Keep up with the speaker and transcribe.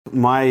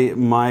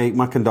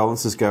My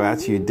condolences go out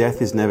to you.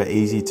 Death is never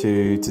easy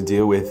to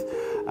deal with.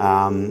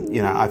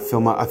 I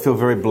feel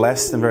very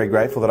blessed and very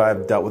grateful that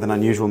I've dealt with an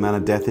unusual amount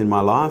of death in my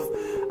life.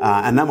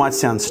 And that might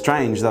sound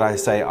strange that I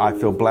say I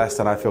feel blessed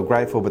and I feel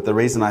grateful, but the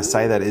reason I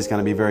say that is going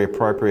to be very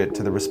appropriate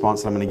to the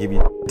response that I'm going to give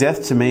you.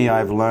 Death, to me,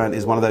 I've learned,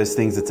 is one of those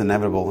things that's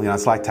inevitable.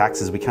 It's like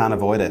taxes. We can't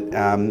avoid it.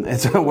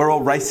 We're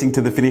all racing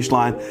to the finish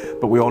line,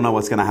 but we all know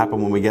what's going to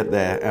happen when we get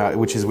there,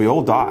 which is we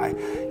all die.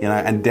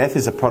 And death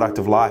is a product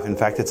of life. In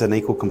fact, it's an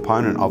equal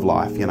component of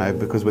life,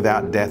 because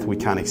without death, we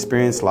can't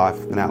experience life.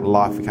 Without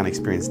life, we can't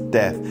experience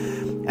death.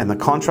 And the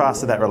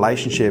contrast of that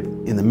relationship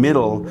in the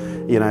middle,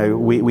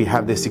 we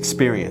have this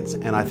experience.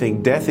 And I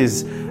think death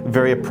is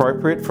very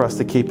appropriate for us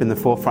to keep in the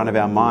forefront of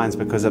our minds,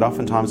 because it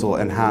oftentimes will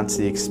enhance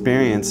the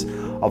experience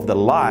of the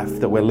life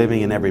that we're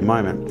living in every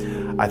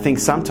moment. I think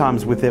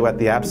sometimes with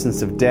the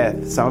absence of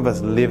death, some of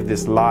us live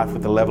this life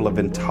with a level of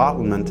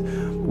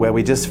entitlement where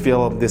we just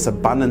feel this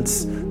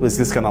abundance is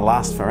just going to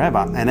last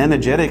forever. And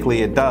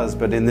energetically it does,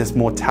 but in this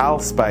mortal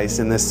space,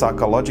 in this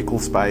psychological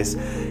space,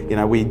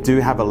 we do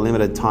have a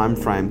limited time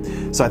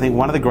frame. So I think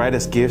one of the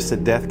greatest gifts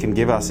that death can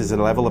give us is a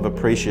level of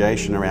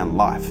appreciation around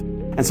life.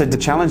 And so the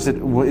challenge that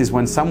is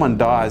when someone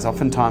dies,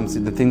 oftentimes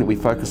the thing that we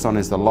focus on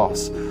is the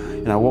loss.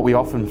 What we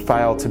often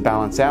fail to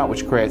balance out,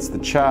 which creates the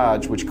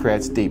charge, which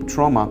creates deep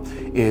trauma,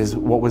 is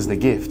what was the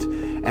gift.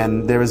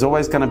 And there is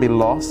always going to be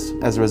loss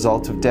as a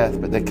result of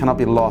death, but there cannot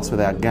be loss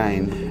without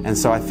gain. And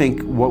so I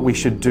think what we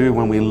should do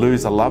when we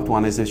lose a loved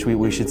one is that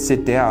we should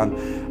sit down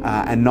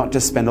and not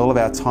just spend all of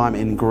our time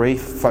in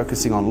grief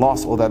focusing on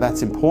loss, although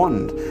that's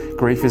important.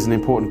 Grief is an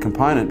important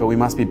component, but we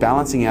must be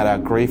balancing out our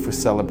grief with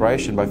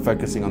celebration by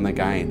focusing on the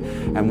gain.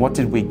 And what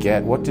did we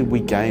get? What did we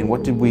gain?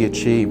 What did we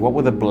achieve? What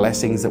were the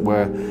blessings that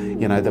were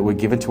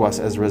given to us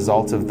as a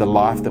result of the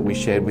life that we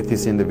shared with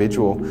this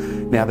individual?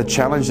 Now, the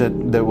challenge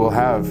that we'll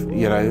have,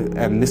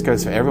 and this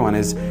goes for everyone,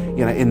 is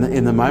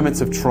in the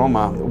moments of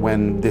trauma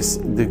when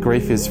the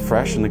grief is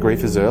fresh and the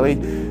grief is early,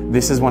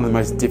 this is one of the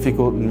most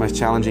difficult and most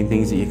challenging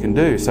things that you can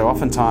do. So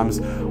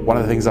oftentimes, one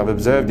of the things I've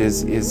observed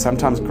is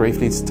sometimes grief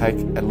needs to take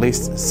at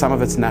least some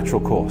of its natural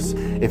course.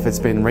 If it's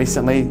been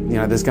recently,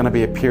 there's going to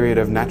be a period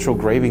of natural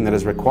grieving that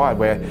is required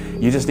where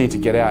you just need to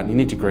get out and you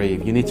need to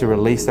grieve. You need to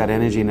release that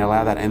energy and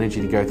allow that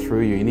energy to go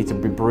through you. You need to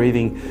be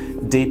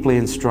breathing deeply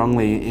and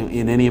strongly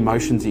in any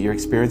emotions that you're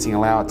experiencing.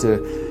 Allow it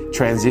to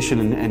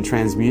transition and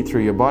transmute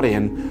through your body.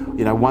 And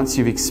once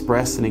you've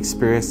expressed and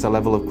experienced a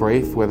level of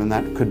grief, whether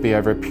that could be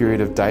over a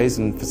period of days,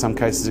 and for some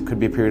cases it could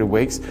be a period of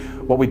weeks,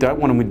 what we don't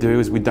want to do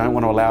is we don't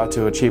want to allow it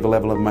to achieve a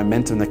level of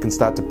momentum that can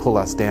start to pull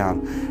us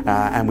down.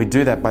 And we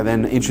do that by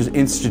then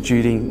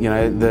instituting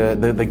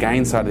the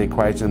gain side of the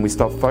equation, and we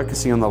stop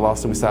focusing on the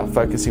loss and we start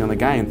focusing on the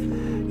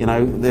gain. I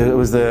think it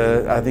was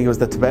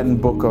the Tibetan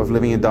book of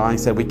Living and Dying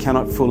said we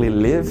cannot fully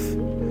live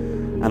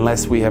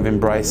unless we have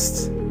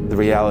embraced the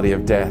reality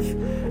of death.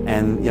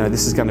 And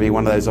this is going to be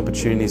one of those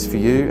opportunities for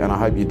you, and I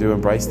hope you do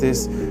embrace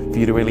this, for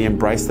you to really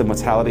embrace the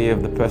mortality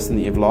of the person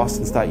that you've lost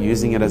and start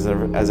using it as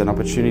an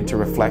opportunity to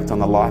reflect on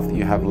the life that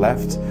you have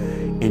left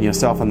in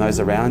yourself and those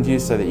around you,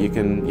 so that you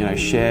can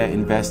share,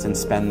 invest and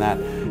spend that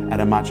at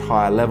a much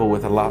higher level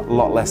with a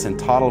lot less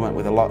entitlement,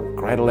 with a lot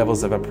greater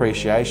levels of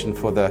appreciation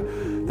for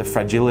the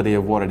fragility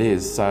of what it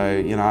is. So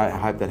I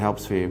hope that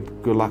helps for you.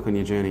 Good luck on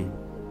your journey.